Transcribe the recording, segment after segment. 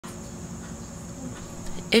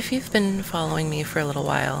If you've been following me for a little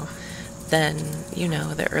while, then you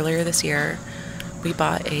know that earlier this year we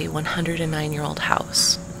bought a 109-year-old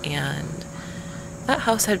house, and that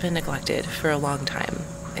house had been neglected for a long time,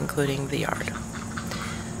 including the yard.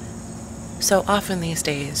 So often these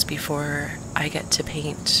days, before I get to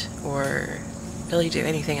paint or really do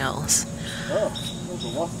anything else,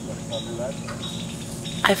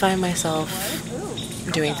 I find myself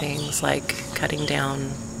doing things like cutting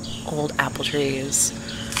down old apple trees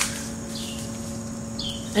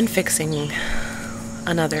and fixing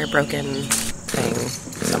another broken thing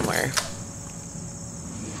somewhere.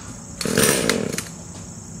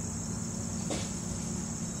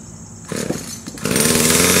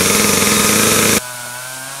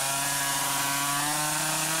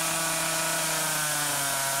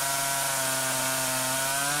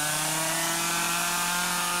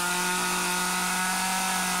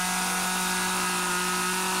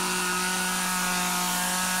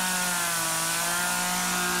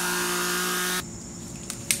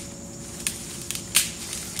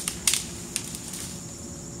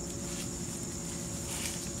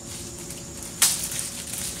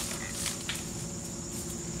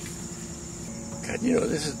 God, you know,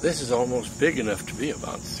 this is almost big enough to be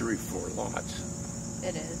about 3 or 4 lots.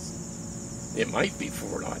 It is. It might be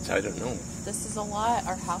 4 lots, I don't know. This is a lot,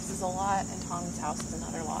 our house is a lot, and Tom's house is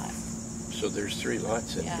another lot. So there's 3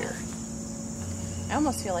 lots in here. I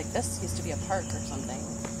almost feel like this used to be a park or something.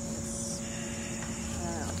 I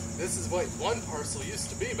don't know. This is what one parcel used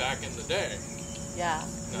to be back in the day. Yeah.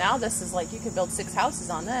 No. Now this is like, you could build 6 houses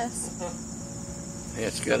on this. Yeah,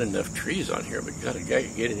 it's got enough trees on here, but you got a guy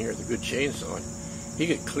could get in here with a good chainsaw. He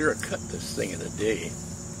could clear cut this thing in a day,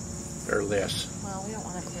 or less. Well, we don't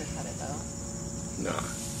want to clear cut it though. Nah.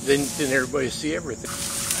 Then everybody see everything.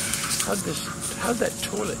 How'd that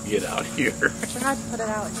toilet get out here? Tried to put it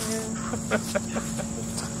out here.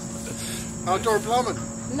 Outdoor plumbing.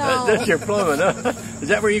 No. That's your plumbing, huh? Is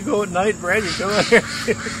that where you go at night, Brad? You go in here,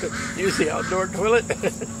 use the outdoor toilet?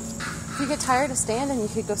 If you get tired of standing, you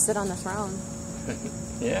could go sit on the throne.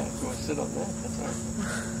 Yeah, go sit on that. That's all right.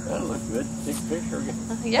 That'll look good. Take a picture.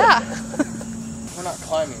 Yeah. We're not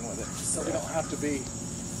climbing with it, so we don't have to be.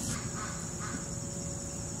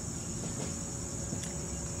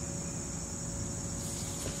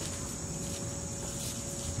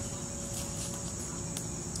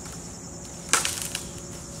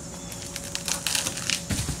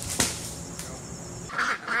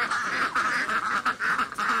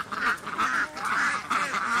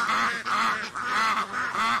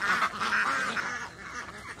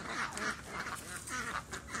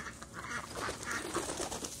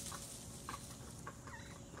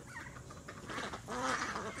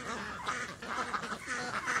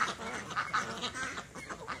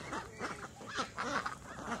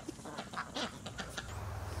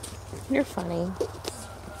 You're funny.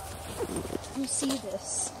 You see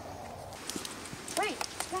this. Wait,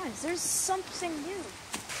 guys, there's something new.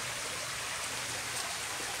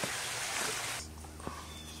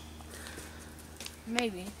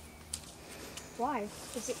 Maybe. Why?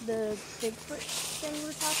 Is it the Bigfoot thing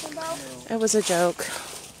we're talking about? It was a joke.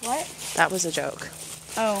 What? That was a joke.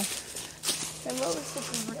 Oh. Then what was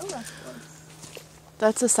the real one?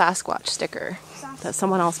 That's a Sasquatch sticker that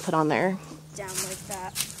someone else put on there. Down like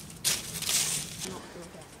that.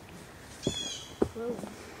 Whoa.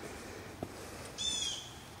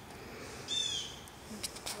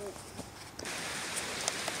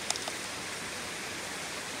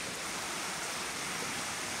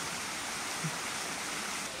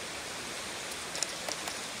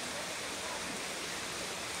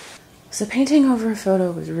 So painting over a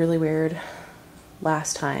photo was really weird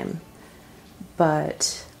last time,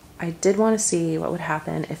 but I did want to see what would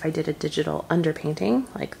happen if I did a digital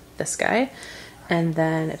underpainting like this guy, and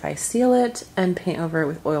then if I seal it and paint over it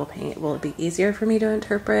with oil paint. Will it be easier for me to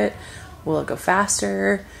interpret? Will it go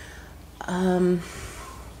faster?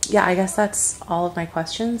 Yeah, I guess that's all of my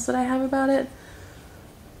questions that I have about it.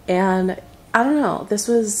 And I don't know, this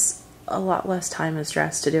was a lot less time and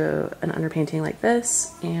stress to do an underpainting like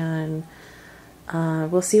this, and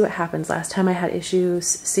we'll see what happens. Last time I had issues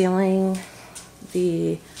sealing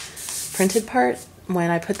the printed part.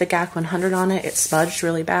 When I put the GAC 100 on it, it smudged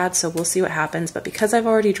really bad, so we'll see what happens. But because I've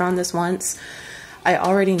already drawn this once, I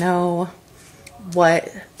already know what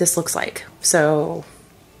this looks like, so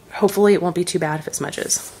hopefully it won't be too bad if it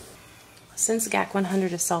smudges. Since GAC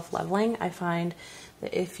 100 is self-leveling, I find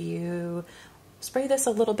that if you spray this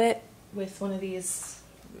a little bit with one of these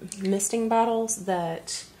misting bottles,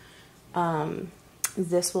 that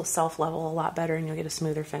this will self-level a lot better and you'll get a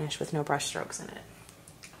smoother finish with no brush strokes in it.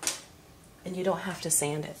 And you don't have to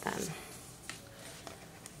sand it then.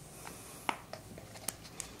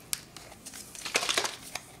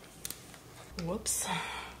 Whoops.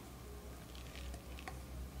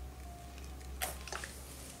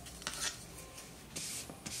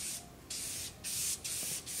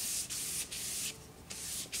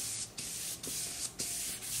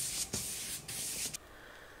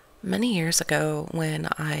 Many years ago, when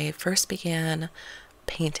I first began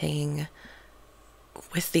painting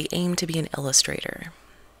with the aim to be an illustrator,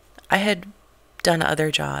 I had done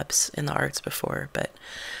other jobs in the arts before, but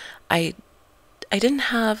I didn't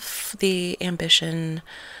have the ambition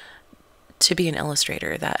to be an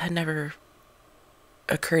illustrator. That had never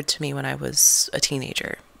occurred to me when I was a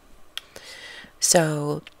teenager.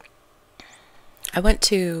 So I went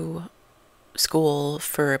to school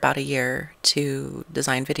for about a year to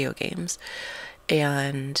design video games,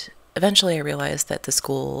 and eventually I realized that the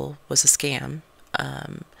school was a scam.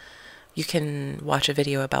 You can watch a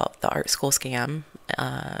video about the art school scam,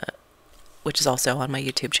 which is also on my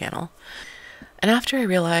YouTube channel. And after I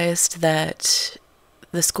realized that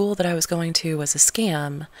the school that I was going to was a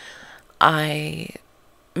scam, I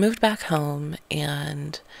moved back home,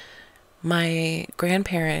 and my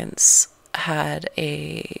grandparents had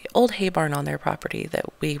a old hay barn on their property that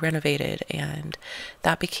we renovated, and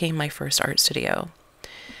that became my first art studio.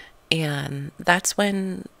 And that's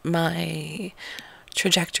when my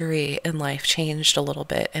trajectory in life changed a little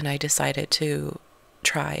bit, and I decided to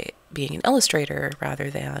try being an illustrator rather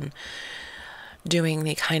than doing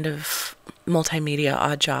the kind of multimedia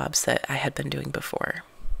odd jobs that I had been doing before.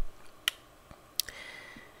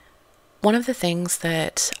 One of the things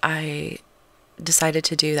that I decided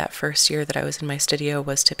to do that first year that I was in my studio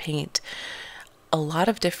was to paint a lot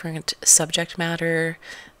of different subject matter,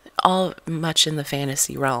 all much in the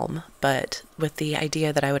fantasy realm, but with the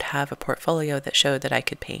idea that I would have a portfolio that showed that I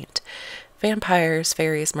could paint vampires,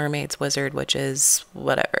 fairies, mermaids, wizard, witches,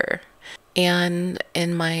 whatever. And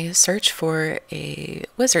in my search for a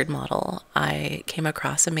wizard model, I came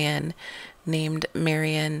across a man named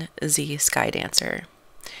Marion Z. Skydancer.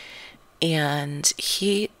 And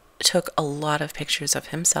he took a lot of pictures of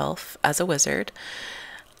himself as a wizard,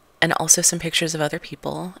 and also some pictures of other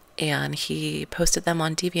people, and he posted them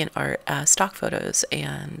on DeviantArt as stock photos,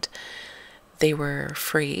 and they were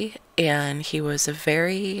free, and he was a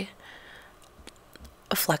very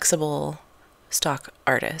flexible stock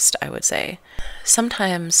artist, I would say.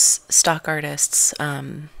 Sometimes stock artists,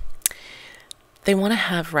 they want to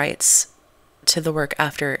have rights to the work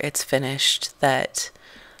after it's finished that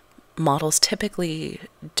models typically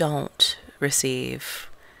don't receive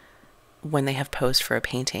when they have posed for a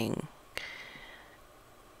painting.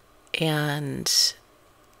 And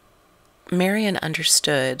Marion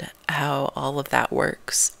understood how all of that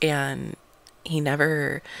works, and he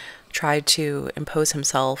never tried to impose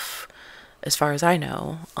himself, as far as I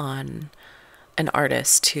know, on an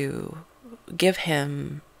artist to give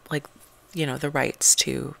him, like, you know, the rights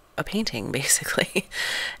to a painting, basically.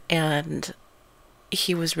 And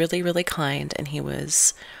he was really, really kind, and he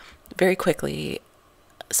was very quickly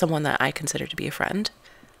someone that I consider to be a friend.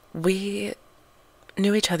 We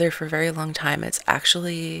knew each other for a very long time. It's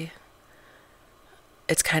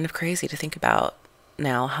kind of crazy to think about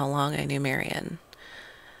now how long I knew Marion.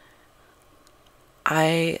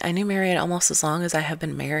 I knew Marion almost as long as I have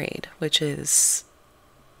been married, which is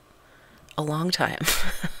a long time.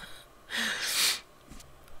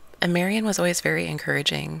 And Marion was always very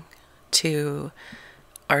encouraging to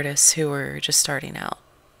artists who were just starting out.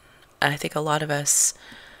 And I think a lot of us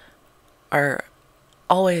are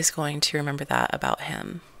always going to remember that about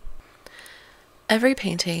him. Every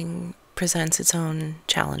painting presents its own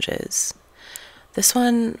challenges. This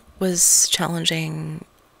one was challenging,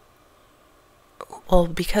 well,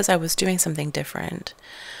 because I was doing something different,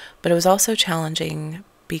 but it was also challenging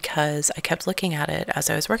because I kept looking at it as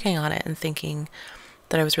I was working on it and thinking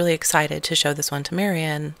that I was really excited to show this one to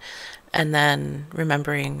Marion, and then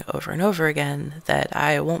remembering over and over again that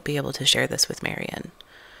I won't be able to share this with Marion.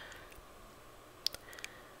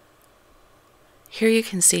 Here you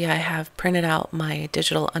can see I have printed out my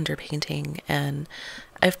digital underpainting, and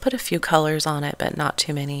I've put a few colors on it, but not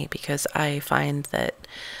too many, because I find that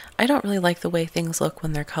I don't really like the way things look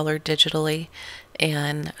when they're colored digitally,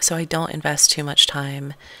 and so I don't invest too much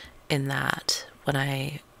time in that when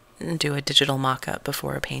I do a digital mock-up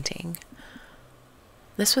before a painting.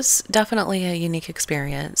 This was definitely a unique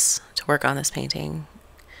experience to work on this painting.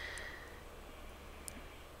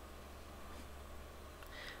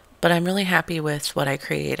 But I'm really happy with what I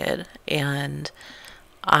created, and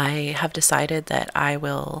I have decided that I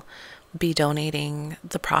will be donating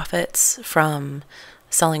the profits from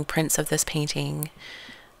selling prints of this painting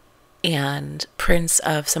and prints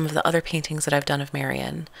of some of the other paintings that I've done of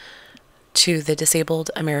Marion to the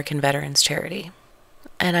Disabled American Veterans Charity.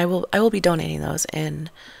 And I will be donating those in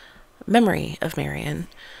memory of Marion,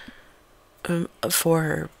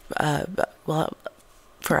 for well,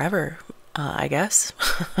 forever, I guess.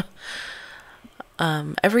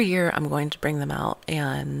 Every year I'm going to bring them out,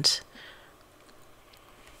 and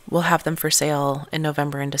we'll have them for sale in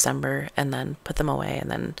November and December, and then put them away,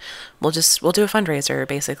 and then we'll do a fundraiser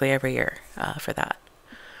basically every year for that.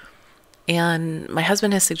 And my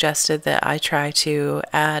husband has suggested that I try to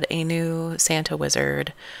add a new Santa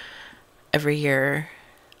wizard every year.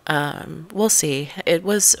 We'll see. It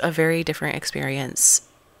was a very different experience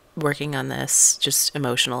working on this, just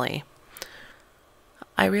emotionally.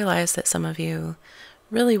 I realize that some of you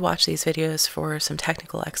really watch these videos for some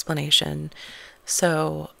technical explanation,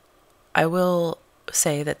 so I will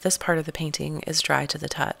say that this part of the painting is dry to the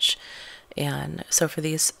touch. And so for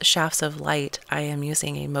these shafts of light, I am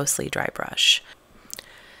using a mostly dry brush.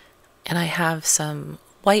 And I have some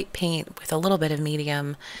white paint with a little bit of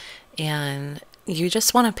medium, and you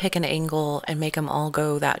just want to pick an angle and make them all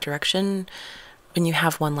go that direction when you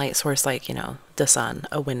have one light source, like, you know, the sun,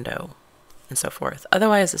 a window, and so forth.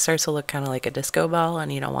 Otherwise, it starts to look kind of like a disco ball,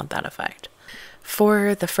 and you don't want that effect.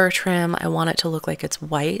 For the fur trim, I want it to look like it's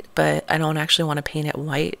white, but I don't actually want to paint it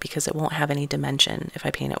white because it won't have any dimension if I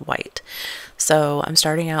paint it white. So I'm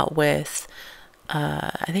starting out with,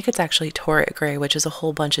 I think it's actually Torrid Gray, which is a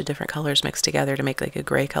whole bunch of different colors mixed together to make like a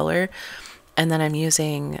gray color. And then I'm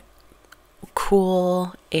using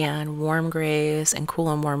cool and warm grays and cool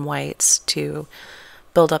and warm whites to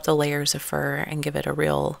build up the layers of fur and give it a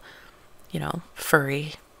real, you know,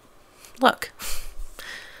 furry look.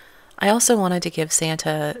 I also wanted to give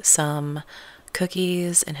Santa some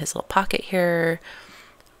cookies in his little pocket here.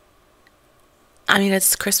 I mean,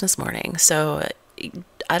 it's Christmas morning, so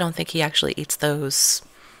I don't think he actually eats those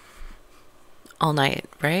all night,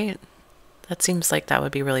 right? That seems like that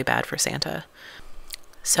would be really bad for Santa.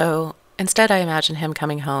 So instead, I imagine him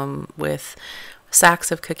coming home with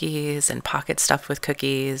sacks of cookies and pockets stuffed with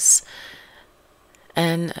cookies.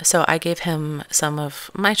 And so I gave him some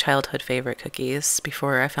of my childhood favorite cookies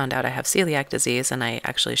before I found out I have celiac disease and I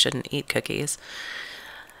actually shouldn't eat cookies.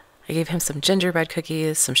 I gave him some gingerbread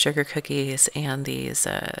cookies, some sugar cookies, and these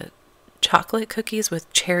chocolate cookies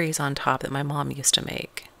with cherries on top that my mom used to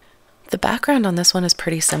make. The background on this one is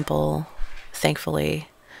pretty simple, thankfully,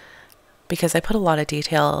 because I put a lot of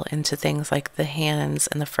detail into things like the hands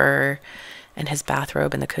and the fur and his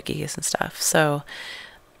bathrobe and the cookies and stuff. So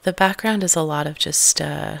the background is a lot of just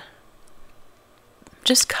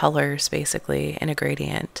colors, basically, and a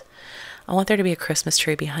gradient. I want there to be a Christmas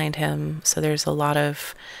tree behind him, so there's a lot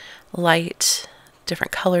of light,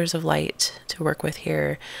 different colors of light to work with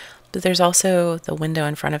here. But there's also the window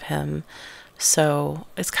in front of him, so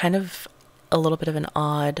it's kind of a little bit of an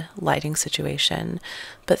odd lighting situation.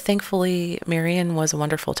 But thankfully, Marion was a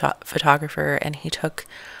wonderful photographer, and he took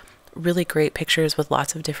really great pictures with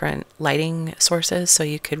lots of different lighting sources, so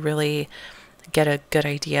you could really get a good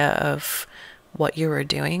idea of what you were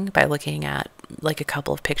doing by looking at like a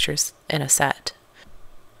couple of pictures in a set.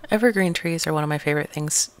 Evergreen trees are one of my favorite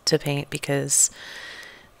things to paint because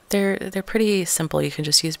they're pretty simple. You can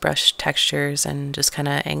just use brush textures and just kind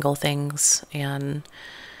of angle things, and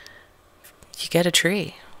you get a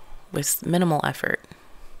tree with minimal effort.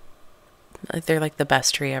 They're like the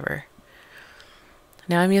best tree ever.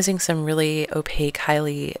 Now I'm using some really opaque,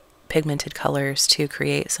 highly pigmented colors to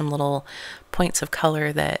create some little points of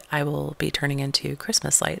color that I will be turning into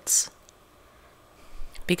Christmas lights.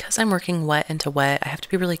 Because I'm working wet into wet, I have to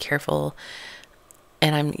be really careful,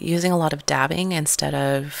 and I'm using a lot of dabbing instead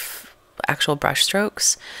of actual brush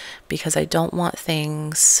strokes because I don't want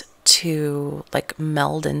things to like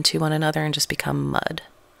meld into one another and just become mud.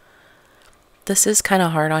 This is kind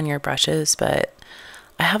of hard on your brushes, but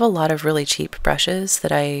I have a lot of really cheap brushes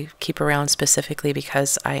that I keep around specifically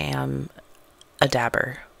because I am a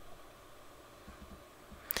dabber.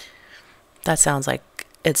 That sounds like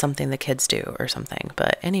it's something the kids do or something,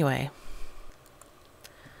 but anyway.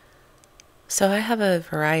 So I have a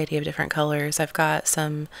variety of different colors. I've got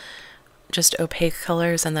some just opaque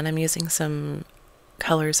colors, and then I'm using some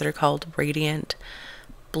colors that are called Radiant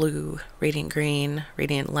Blue, Radiant Green,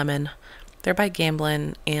 Radiant Lemon. They're by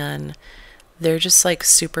Gamblin, and they're just like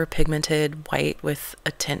super pigmented white with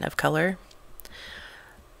a tint of color.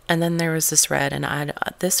 And then there was this red, and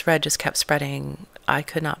this red just kept spreading. I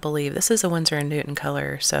could not believe this is a Winsor & Newton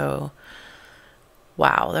color, so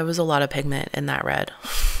wow, there was a lot of pigment in that red.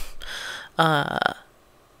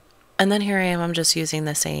 And then here I am, I'm just using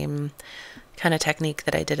the same kind of technique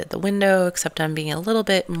that I did at the window, except I'm being a little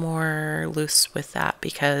bit more loose with that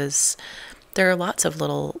because There are lots of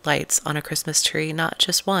little lights on a Christmas tree, not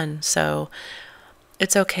just one, so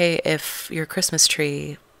it's okay if your Christmas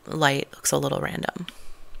tree light looks a little random.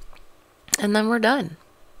 And then we're done.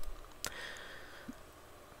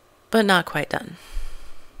 But not quite done.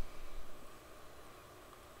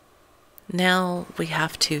 Now we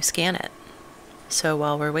have to scan it. So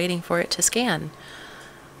while we're waiting for it to scan,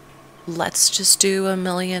 let's just do a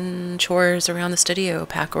million chores around the studio,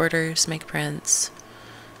 pack orders, make prints,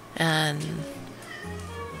 and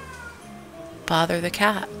bother the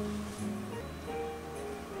cat.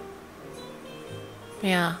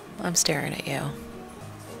 Yeah, I'm staring at you.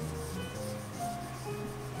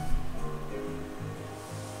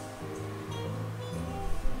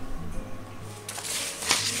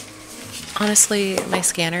 Honestly, my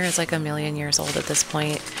scanner is like a million years old at this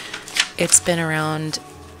point. It's been around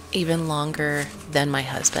even longer than my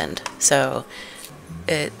husband. So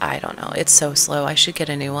I don't know, it's so slow. I should get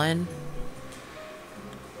a new one.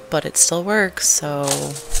 But it still works, so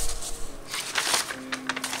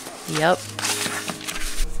yep.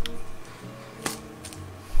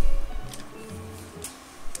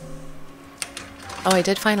 Oh, I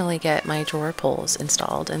did finally get my drawer pulls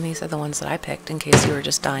installed, and these are the ones that I picked in case you were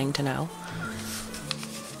just dying to know.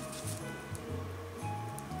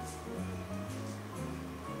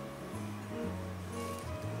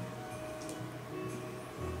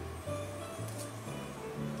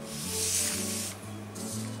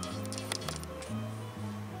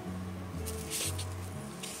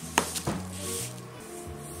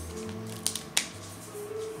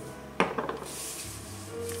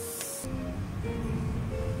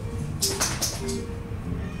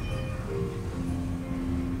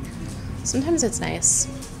 Sometimes it's nice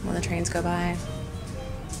when the trains go by.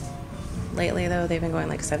 Lately, though, they've been going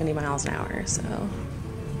like 70 miles an hour, so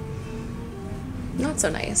not so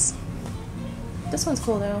nice. This one's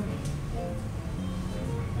cool, though.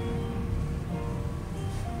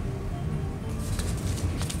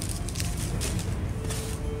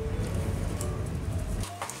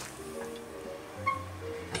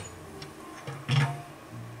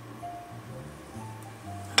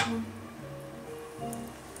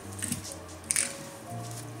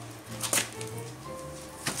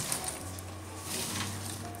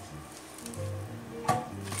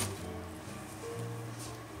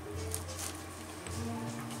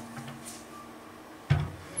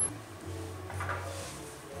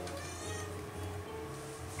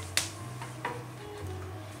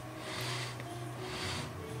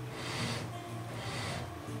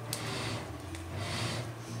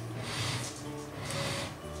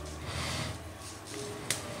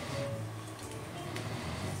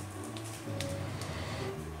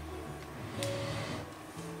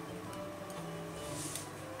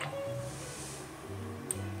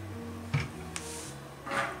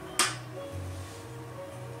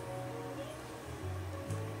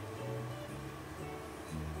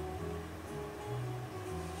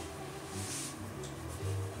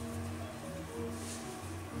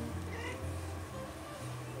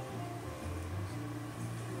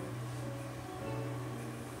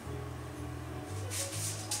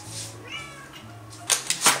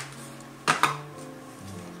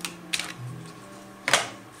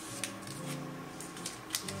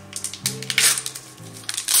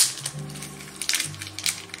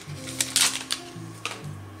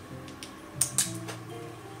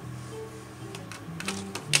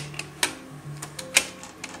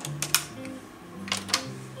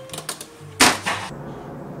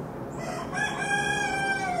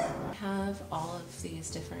 All of these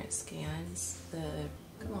different scans.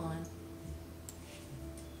 Come on.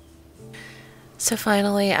 So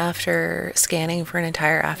finally, after scanning for an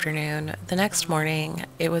entire afternoon, the next morning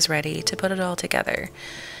it was ready to put it all together.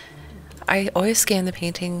 I always scan the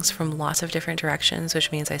paintings from lots of different directions,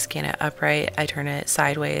 which means I scan it upright, I turn it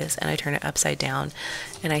sideways, and I turn it upside down,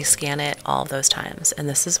 and I scan it all those times. And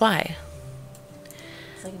this is why.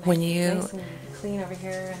 It's like when you nice and clean over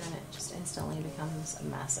here, and then it just instantly becomes a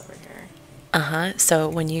mess over here. So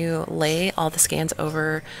when you lay all the scans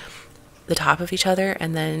over the top of each other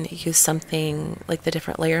and then use something like the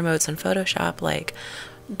different layer modes in Photoshop, like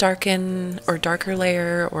darken or darker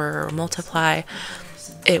layer or multiply,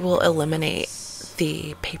 it will eliminate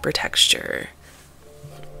the paper texture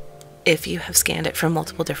if you have scanned it from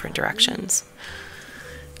multiple different directions.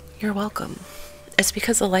 You're welcome. It's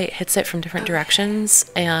because the light hits it from different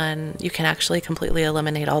directions, and you can actually completely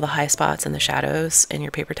eliminate all the high spots and the shadows in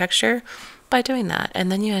your paper texture by doing that.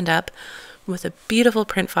 And then you end up with a beautiful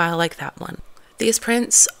print file like that one. These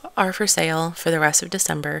prints are for sale for the rest of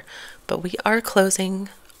December, but we are closing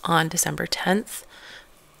on December 10th.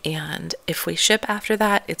 And if we ship after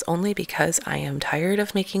that, it's only because I am tired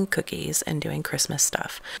of making cookies and doing Christmas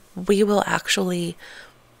stuff. We will actually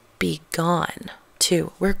be gone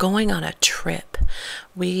too. We're going on a trip.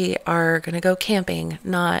 We are going to go camping,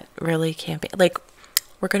 not really camping. Like,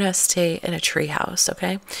 we're going to stay in a tree house,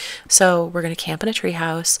 okay? So we're going to camp in a tree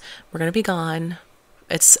house. We're going to be gone.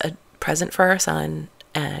 It's a present for our son,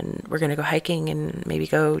 and we're going to go hiking and maybe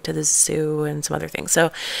go to the zoo and some other things.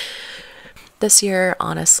 So this year,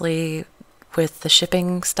 honestly, with the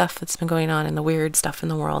shipping stuff that's been going on and the weird stuff in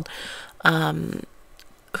the world,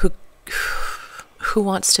 who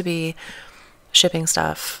wants to be shipping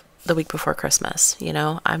stuff the week before Christmas? You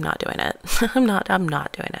know, I'm not doing it. I'm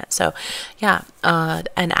not doing it. So yeah,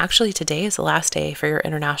 and actually today is the last day for your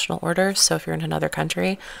international orders. So if you're in another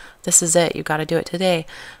country, this is it. You got to do it today.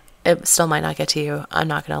 It still might not get to you. I'm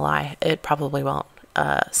not gonna lie, it probably won't.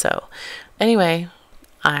 So anyway,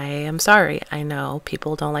 I am sorry. I know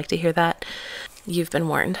people don't like to hear that. You've been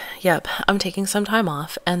warned. Yep, I'm taking some time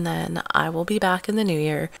off, and then I will be back in the new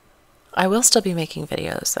year. I will still be making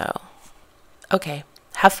videos though. Okay,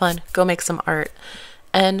 have fun, go make some art,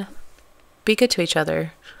 and be good to each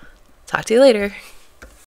other. Talk to you later.